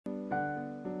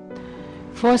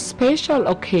For a special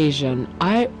occasion,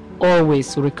 I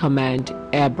always recommend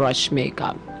airbrush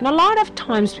makeup. And a lot of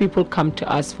times people come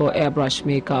to us for airbrush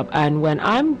makeup, and when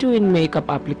I'm doing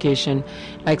makeup application,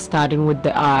 like starting with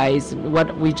the eyes,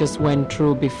 what we just went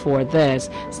through before this,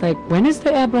 it's like, when is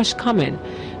the airbrush coming?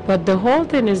 But the whole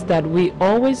thing is that we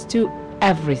always do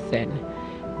everything.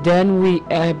 Then we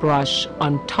airbrush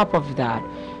on top of that,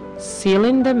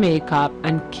 sealing the makeup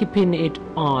and keeping it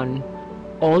on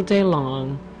all day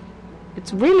long. It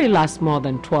really lasts more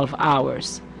than 12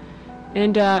 hours.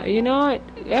 And you know,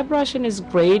 airbrushing is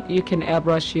great. You can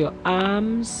airbrush your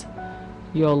arms,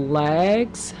 your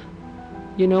legs,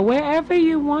 you know, wherever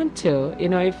you want to, you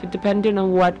know, if depending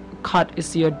on what cut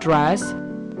is your dress.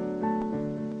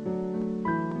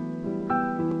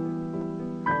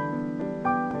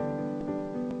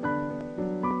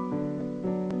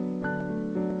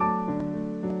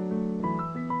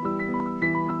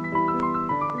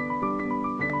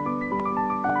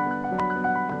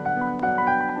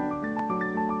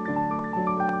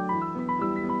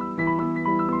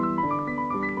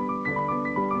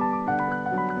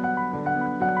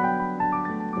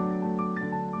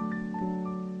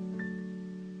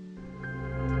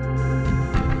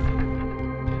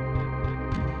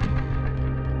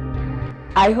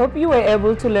 I hope you were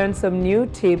able to learn some new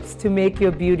tips to make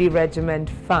your beauty regimen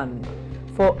fun.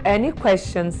 For any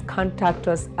questions, contact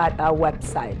us at our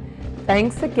website.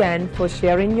 Thanks again for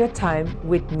sharing your time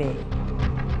with me.